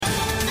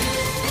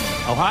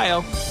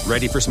Ohio,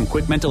 ready for some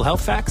quick mental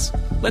health facts?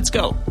 Let's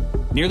go.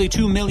 Nearly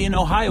 2 million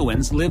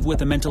Ohioans live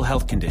with a mental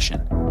health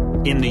condition.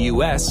 In the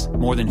U.S.,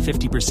 more than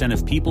 50%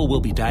 of people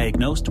will be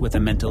diagnosed with a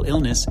mental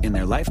illness in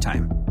their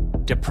lifetime.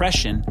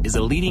 Depression is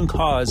a leading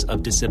cause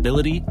of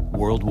disability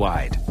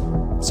worldwide.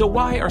 So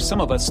why are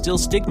some of us still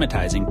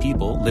stigmatizing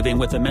people living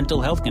with a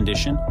mental health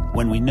condition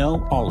when we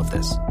know all of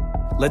this?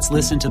 Let's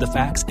listen to the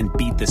facts and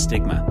beat the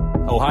stigma.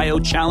 Ohio,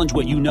 challenge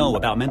what you know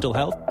about mental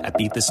health at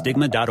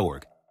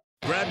beatthestigma.org.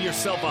 Grab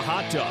yourself a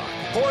hot dog,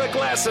 pour a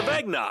glass of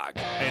eggnog,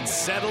 and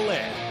settle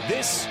in.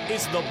 This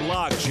is The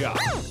Blog Job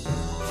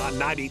on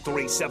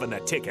 93.7 The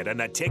Ticket and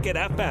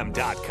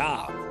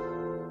theticketfm.com.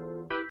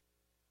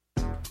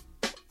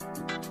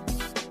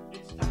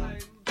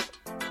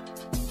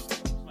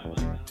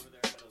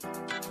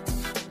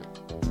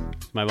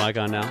 My mic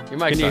on now? Your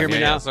mic's Can you hear on. me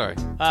Yeah, now? sorry.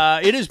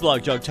 It is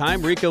Blog Jug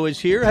time. Rico is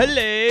here.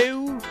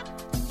 Hello.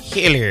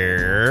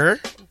 Hello.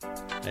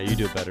 Yeah, you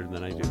do it better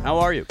than I do. How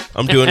are you?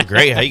 I'm doing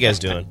great. How you guys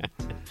doing?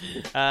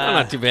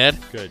 Not too bad.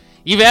 Good.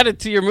 You've added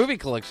to your movie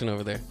collection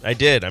over there. I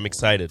did. I'm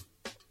excited.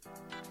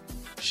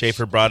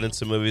 Schaefer brought in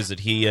some movies that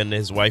he and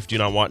his wife do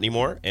not want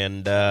anymore,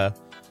 and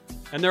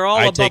they're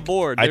all above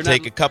board. I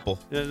take a couple.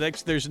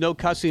 There's no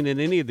cussing in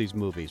any of these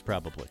movies,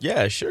 probably.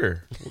 Yeah,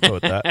 sure. We'll go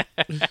with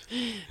that.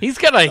 He's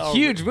got a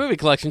huge movie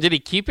collection. Did he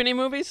keep any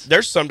movies?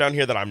 There's some down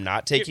here that I'm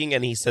not taking,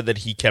 and he said that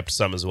he kept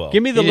some as well.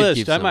 Give me the He did list.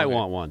 keep I some might of it.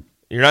 want one.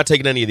 You're not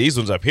taking any of these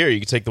ones up here. You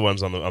can take the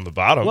ones on the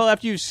bottom. Well,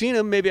 after you've seen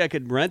them, maybe I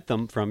could rent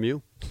them from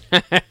you.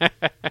 He's got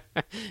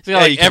Yeah,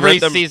 like you can every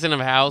rent them- season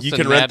of House. you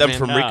and can rent them Mad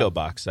from Men. Rico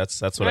Box.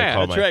 That's what I Yeah,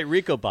 call That's mine. right,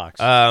 Rico Box.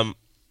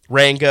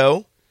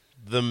 Rango,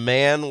 The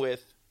Man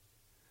with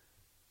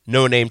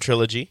No Name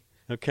Trilogy,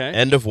 Okay.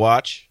 End of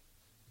Watch,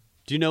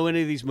 Do you know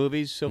any of these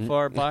movies so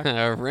far, Bock?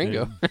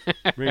 Ringo.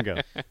 Ringo.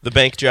 The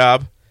Bank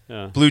Job,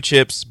 Yeah. Blue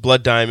Chips,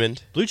 Blood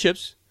Diamond, Blue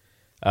Chips.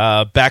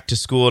 Back to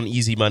School and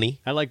Easy Money,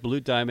 I like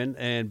Blue Diamond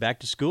and Back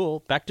to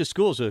School. Back to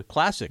School is a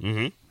classic.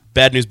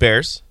 Bad News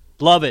Bears.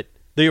 Love it.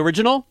 The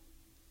original?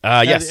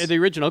 Yes. The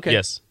original, okay.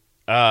 Yes.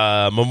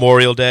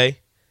 Memorial Day.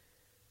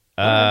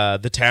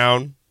 The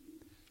Town.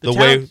 The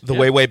Town, The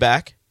yeah. Way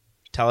Back.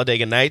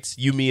 Talladega Nights.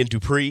 You, Me, and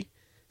Dupree.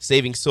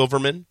 Saving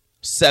Silverman.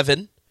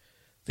 Seven.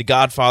 The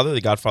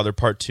Godfather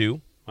Part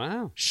 2.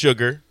 Wow.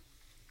 Sugar.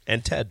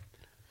 And Ted.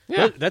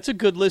 Yeah. That's a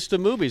good list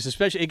of movies,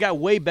 especially it got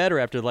way better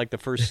after like the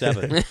first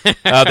 7.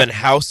 Then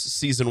House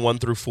Season 1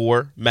 through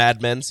 4.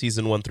 Mad Men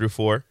Season 1 through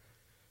 4.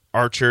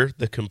 Archer,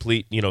 the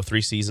complete,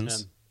 3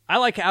 seasons. I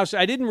like House.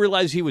 I didn't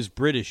realize he was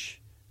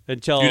British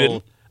until You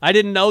didn't? I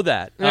didn't know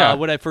that Yeah.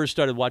 when I first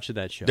started watching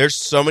that show. There's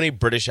so many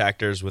British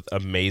actors with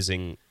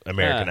amazing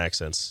American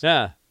accents.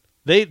 Yeah.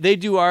 They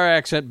do our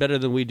accent better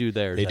than we do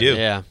theirs. They I do. think.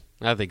 Yeah,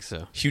 I think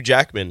so. Hugh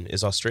Jackman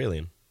is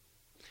Australian.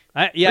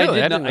 Really?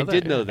 I I didn't know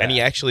did that. know that. And he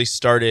actually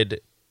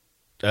started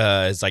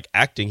as like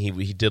acting.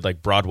 He did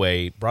like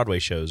Broadway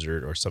shows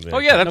or something. Oh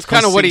like yeah, that. that's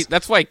kind of what sings-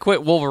 that's why he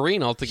quit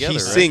Wolverine altogether. He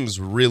right? sings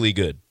really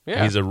good.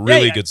 Yeah. He's a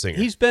really Yeah, good singer.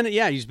 He's been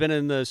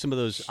in some of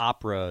those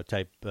opera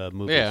type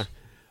movies. Yeah.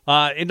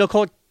 And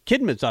Nicole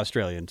Kidman's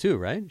Australian too,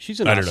 right? She's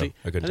an I don't Aussie. know.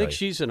 I couldn't think tell you.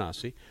 she's an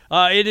Aussie.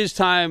 It is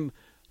time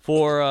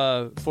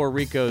for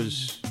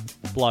Rico's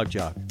blog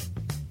jog.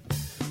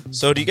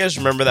 So do you guys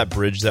remember that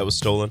bridge that was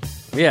stolen?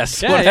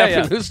 Yes. Yeah, what yeah,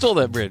 happened? yeah. Who stole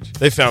that bridge?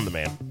 They found the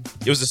man.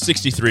 It was a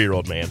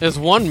 63-year-old man. There's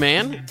one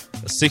man.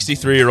 A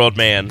 63-year-old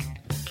man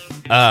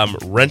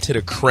rented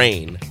a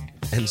crane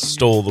and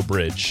stole the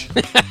bridge.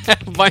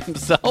 By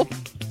himself.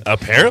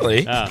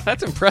 Apparently.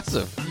 That's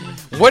impressive.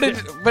 What did?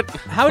 But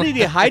How did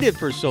he hide it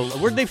for so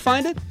long? Where did they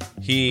find it?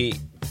 He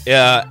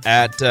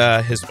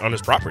on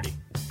his property.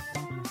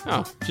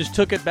 oh, Just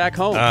took it back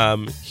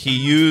home.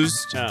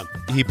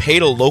 He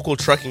paid a local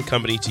trucking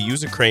company to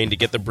use a crane to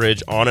get the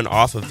bridge on and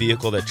off a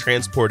vehicle that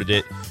transported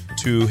it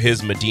to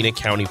his Medina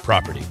County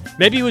property.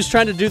 Maybe he was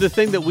trying to do the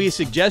thing that we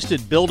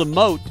suggested, build a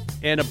moat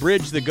and a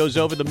bridge that goes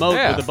over the moat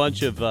Yeah. with a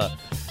bunch of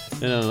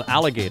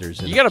alligators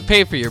in you it. got to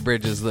pay for your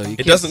bridges though. You It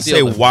can't doesn't steal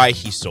say them. why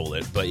he stole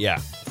it, but yeah.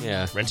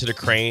 Yeah. Rented a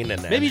crane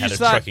and Maybe he had just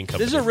a thought, trucking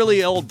company. this is a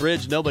really old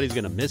bridge. Nobody's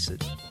going to miss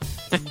it.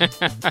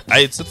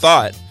 It's a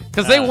thought.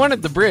 Because they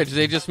wanted the bridge.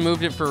 They just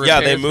moved it for Yeah,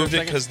 repairs they for a moved it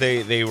second? because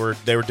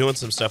they were doing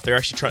some stuff. They were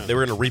actually trying. They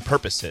were going to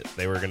repurpose it.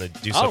 They were going to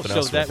do something so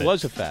else that with it.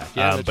 was a fact.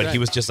 Yeah, that's but right. he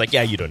was just like,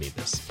 "Yeah, you don't need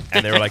this,"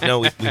 and they were like, "No,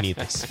 we need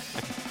this."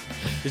 Uh,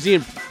 Is he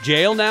in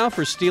jail now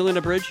for stealing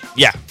a bridge?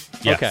 Yeah,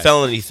 Okay.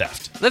 felony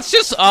theft. That's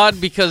just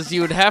odd because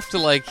you would have to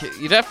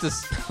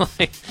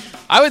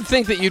I would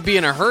think that you'd be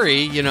in a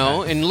hurry,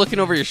 and looking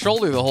over your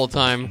shoulder the whole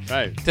time.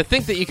 Right. To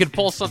think that you could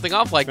pull something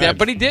off like that, Right.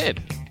 but he did.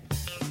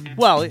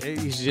 Well,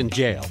 he's in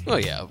jail. Oh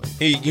yeah, but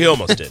He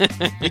almost did.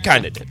 He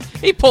kind of did.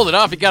 he pulled it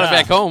off. He got it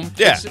back home.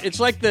 Yeah. It's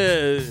like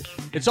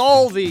it's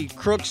all the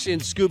crooks in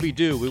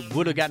Scooby-Doo. We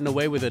would have gotten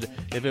away with it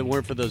if it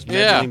weren't for those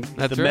meddling,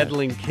 that's the right.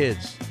 meddling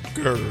kids.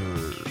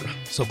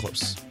 So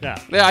close.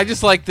 Yeah. Yeah, I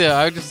just like the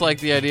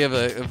idea of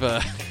a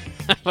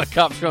of a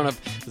cop showing up.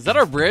 Is that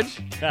our bridge?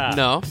 Yeah.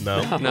 No.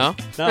 No. No.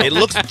 It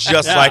looks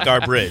just like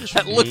our bridge.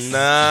 That looks-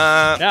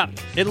 Nah. Yeah,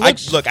 it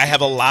looks. Look, I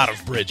have a lot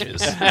of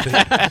bridges.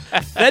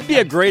 That'd be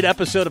a great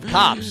episode of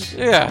Cops.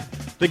 Yeah.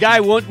 The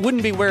guy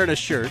wouldn't be wearing a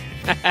shirt.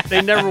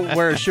 They never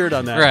wear a shirt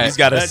on that. Right. He's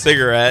got a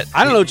cigarette.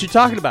 I don't know what you're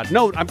talking about.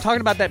 No, I'm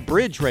talking about that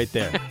bridge right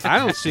there. I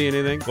don't see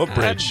anything. What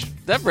bridge?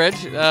 That bridge.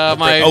 that?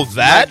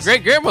 My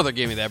great grandmother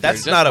gave me that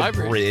bridge. That's not my a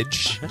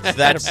bridge.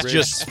 That's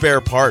just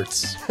spare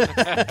parts from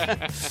what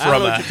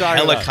a you're talking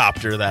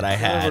helicopter that I Well,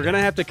 had. we're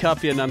gonna have to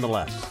cuff you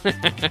nonetheless.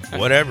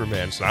 Whatever,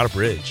 man. It's not a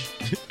bridge.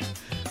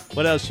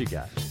 What else you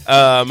got?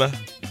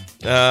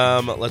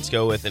 Let's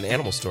go with an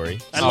animal story.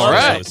 I love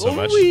Love it. so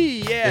much.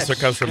 Ooh-wee, yes. This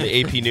one comes from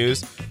the AP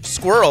News.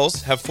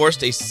 Squirrels have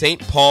forced a St.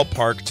 Paul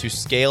park to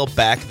scale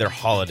back their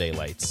holiday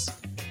lights.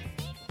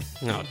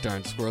 Oh,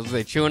 darn squirrels. Are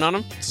they chewing on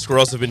them?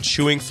 Squirrels have been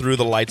chewing through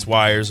the lights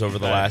wires over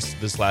the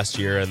last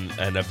year, and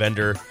a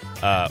vendor,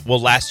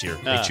 last year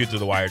they chewed through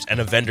the wires, and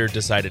a vendor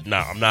decided, no,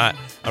 I'm not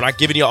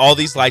giving you all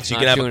these lights. You Not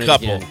can have doing a it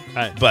couple, again.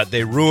 Right. but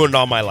they ruined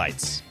all my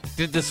lights.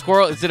 Did the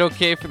squirrel? Is it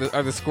okay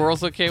are the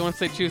squirrels okay once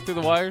they chew through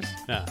the wires?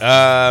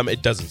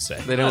 It doesn't say.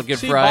 They don't get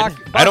See, fried.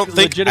 Bach I don't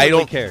think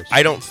legitimately cares.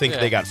 I don't think Yeah.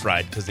 they got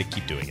fried because they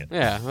keep doing it.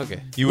 Yeah.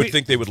 Okay. You would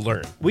think they would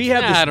learn. We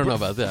have this I don't know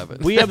about that,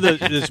 but We have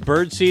this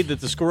bird seed that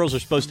the squirrels are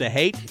supposed to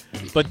hate,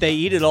 but they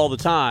eat it all the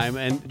time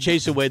and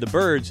chase away the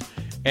birds.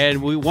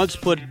 And we once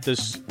put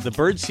the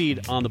bird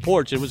seed on the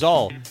porch. It was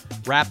all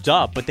wrapped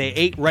up, but they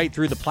ate right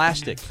through the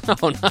plastic,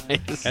 oh,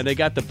 nice. and they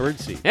got the bird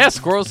seed. Yeah,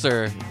 squirrels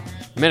are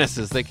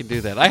menaces. They can do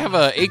that. I have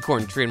an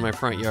acorn tree in my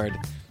front yard.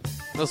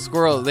 Those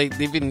squirrels, they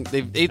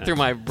ate through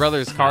my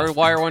brother's car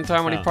wire one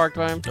time when he parked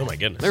by him. Oh my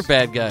goodness. They're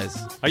bad guys.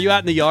 Are you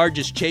out in the yard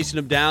just chasing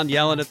them down,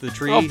 yelling at the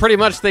tree? Oh, pretty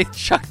much. They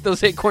chuck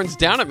those acorns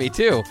down at me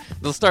too.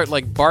 They'll start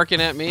like barking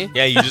at me.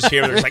 Yeah, you just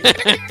hear them. They're just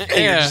like, and you're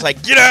Yeah. just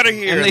like, get out of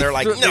here. And they're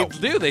like, no.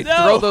 They do. They No.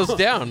 throw those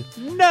down.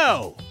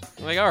 No.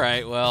 I'm like, all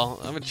right, well,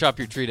 I'm gonna chop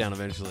your tree down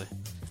eventually.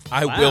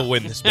 I will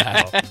win this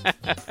battle.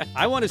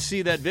 I want to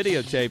see that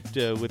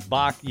videotaped with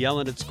Bock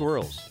yelling at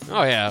squirrels.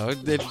 Oh yeah,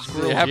 it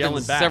Squirrels happens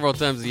yelling back. several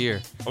times a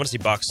year. I want to see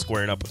Box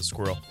squaring up with a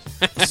squirrel.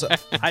 So,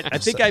 I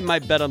think I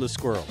might bet on the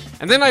squirrel.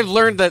 And then I've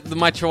learned that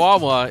my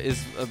Chihuahua is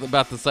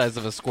about the size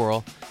of a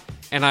squirrel,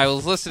 and I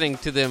was listening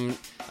to them.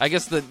 I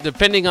guess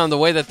depending on the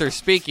way that they're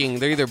speaking,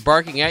 they're either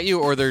barking at you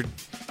or they're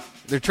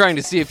trying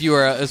to see if you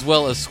are as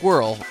well as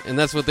squirrel, and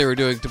that's what they were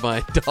doing to my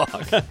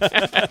dog.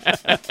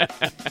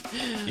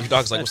 your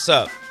dog's like, what's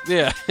up?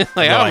 Yeah, And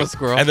like they're I'm like- a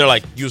squirrel. And they're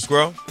like, you a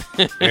squirrel?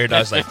 And your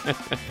dog's like,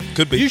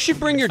 could be. You should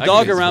bring your I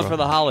dog can be a around squirrel. for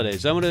the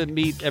holidays. I want to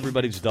meet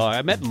everybody's dog.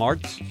 I met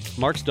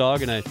Mark's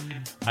dog, and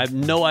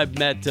I've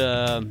met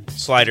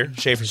Slider,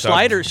 Schaefer's dog.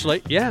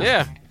 Slider. Yeah.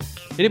 yeah,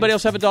 Anybody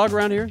else have a dog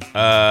around here?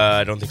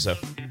 I don't think so.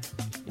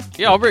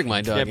 yeah, I'll bring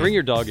my dog. Yeah, in. bring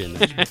your dog in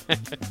next year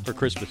for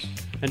Christmas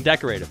and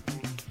decorate him.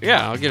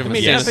 Yeah, I'll get him I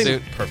mean, a Santa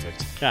nothing- suit.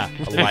 Perfect. Yeah,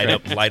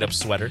 A light up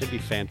sweater. It'd be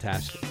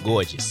fantastic.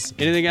 Gorgeous.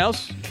 Anything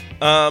else?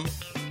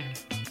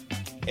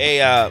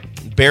 A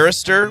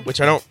barrister, which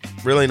I don't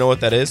really know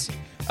what that is,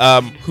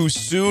 who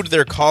sued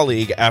their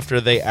colleague after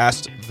they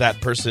asked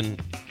that person.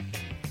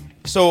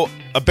 So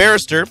a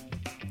barrister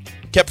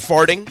kept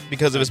farting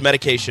because of his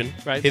medication.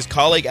 Right. His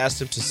colleague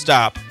asked him to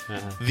stop.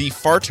 The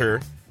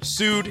farter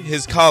sued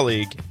his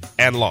colleague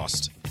and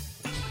lost.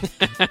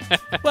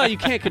 Well, you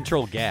can't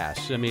control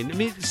gas. I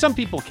mean, some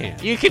people can.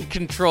 You can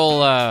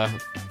control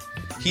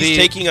He's the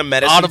taking a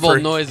medicine audible for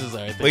noises.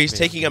 I think. Well, he's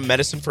taking a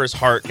medicine for his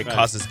heart and it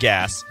causes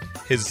gas.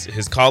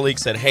 His colleague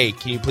said, "Hey,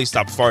 can you please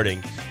stop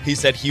farting?" He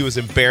said he was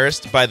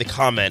embarrassed by the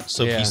comment,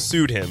 so Yeah. he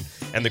sued him.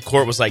 And the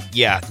court was like,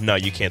 "Yeah, no,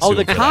 you can't." Oh, sue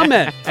the him for that."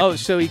 comment. Oh,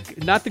 so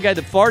not the guy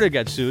that farted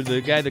got sued. The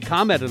guy that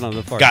commented on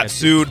the fart got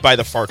sued by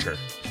the farter.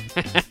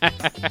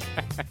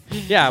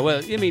 Yeah,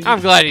 well, I mean,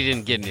 I'm glad he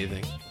didn't get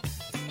anything.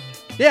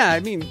 yeah, I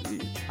mean,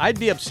 I'd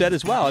be upset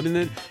as well. I mean,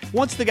 then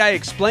once the guy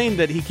explained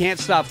that he can't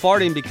stop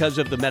farting because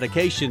of the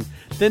medication,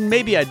 then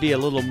maybe I'd be a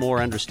little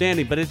more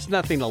understanding. But it's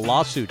nothing a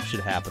lawsuit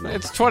should happen.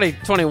 It's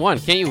 2021.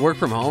 Can't you work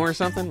from home or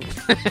something?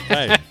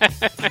 Right.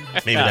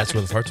 Maybe that's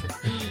where the farts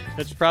were. You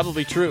That's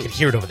probably true. can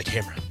hear it over the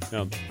camera.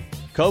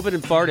 COVID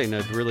and farting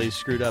have really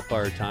screwed up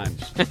our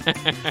times.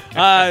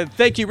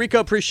 Thank you, Rico.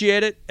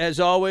 Appreciate it. As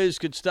always,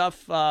 good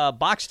stuff.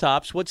 Box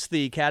tops. What's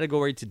the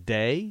category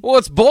today? Well,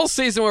 it's bowl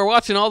season. We're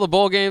watching all the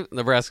bowl games.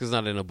 Nebraska's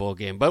not in a bowl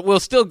game, but we'll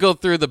still go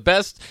through the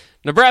best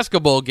Nebraska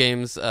bowl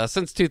games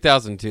since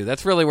 2002.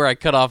 That's really where I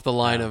cut off the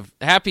line of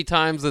happy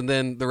times and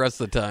then the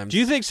rest of the times. Do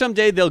you think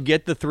someday they'll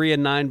get the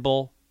 3-9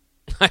 bowl?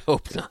 I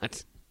hope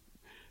not.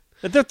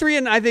 The 3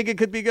 I think it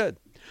could be good.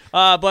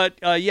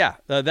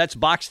 That's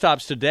Box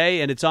Tops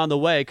today, and it's on the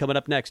way. Coming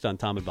up next on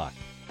Tom and Bock.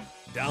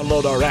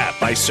 Download our app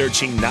by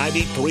searching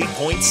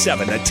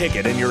 93.7 The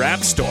Ticket in your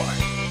app store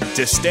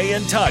to stay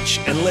in touch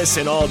and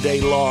listen all day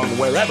long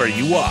wherever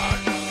you are.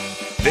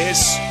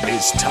 This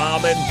is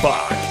Tom and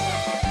Bock.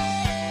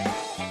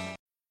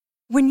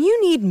 When you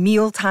need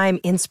mealtime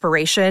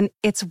inspiration,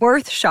 it's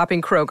worth shopping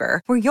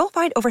Kroger, where you'll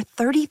find over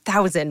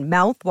 30,000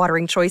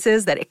 mouth-watering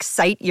choices that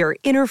excite your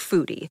inner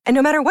foodie. And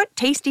no matter what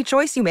tasty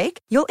choice you make,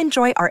 you'll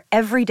enjoy our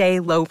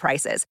everyday low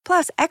prices,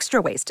 plus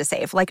extra ways to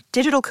save, like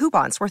digital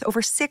coupons worth over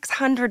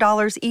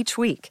 $600 each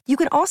week. You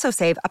can also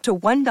save up to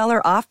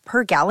 $1 off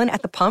per gallon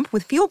at the pump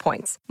with fuel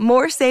points.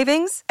 More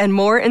savings and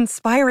more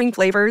inspiring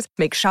flavors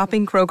make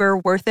shopping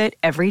Kroger worth it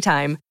every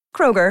time.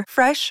 Kroger,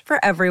 fresh for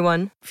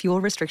everyone.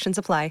 Fuel restrictions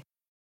apply.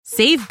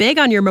 Save big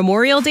on your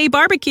Memorial Day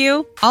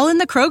barbecue, all in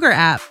the Kroger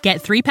app.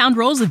 Get 3-pound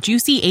rolls of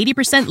juicy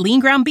 80% lean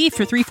ground beef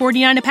for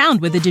 $3.49 a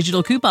pound with a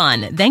digital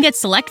coupon. Then get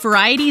select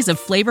varieties of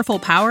flavorful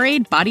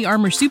Powerade, Body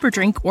Armor Super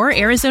Drink, or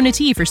Arizona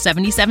tea for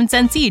 77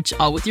 cents each,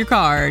 all with your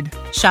card.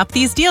 Shop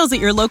these deals at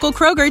your local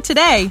Kroger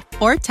today,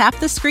 or tap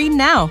the screen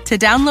now to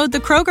download the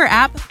Kroger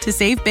app to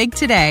save big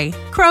today.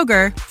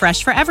 Kroger,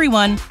 fresh for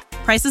everyone.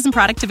 Prices and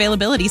product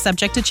availability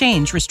subject to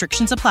change.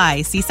 Restrictions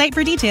apply. See site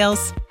for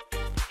details.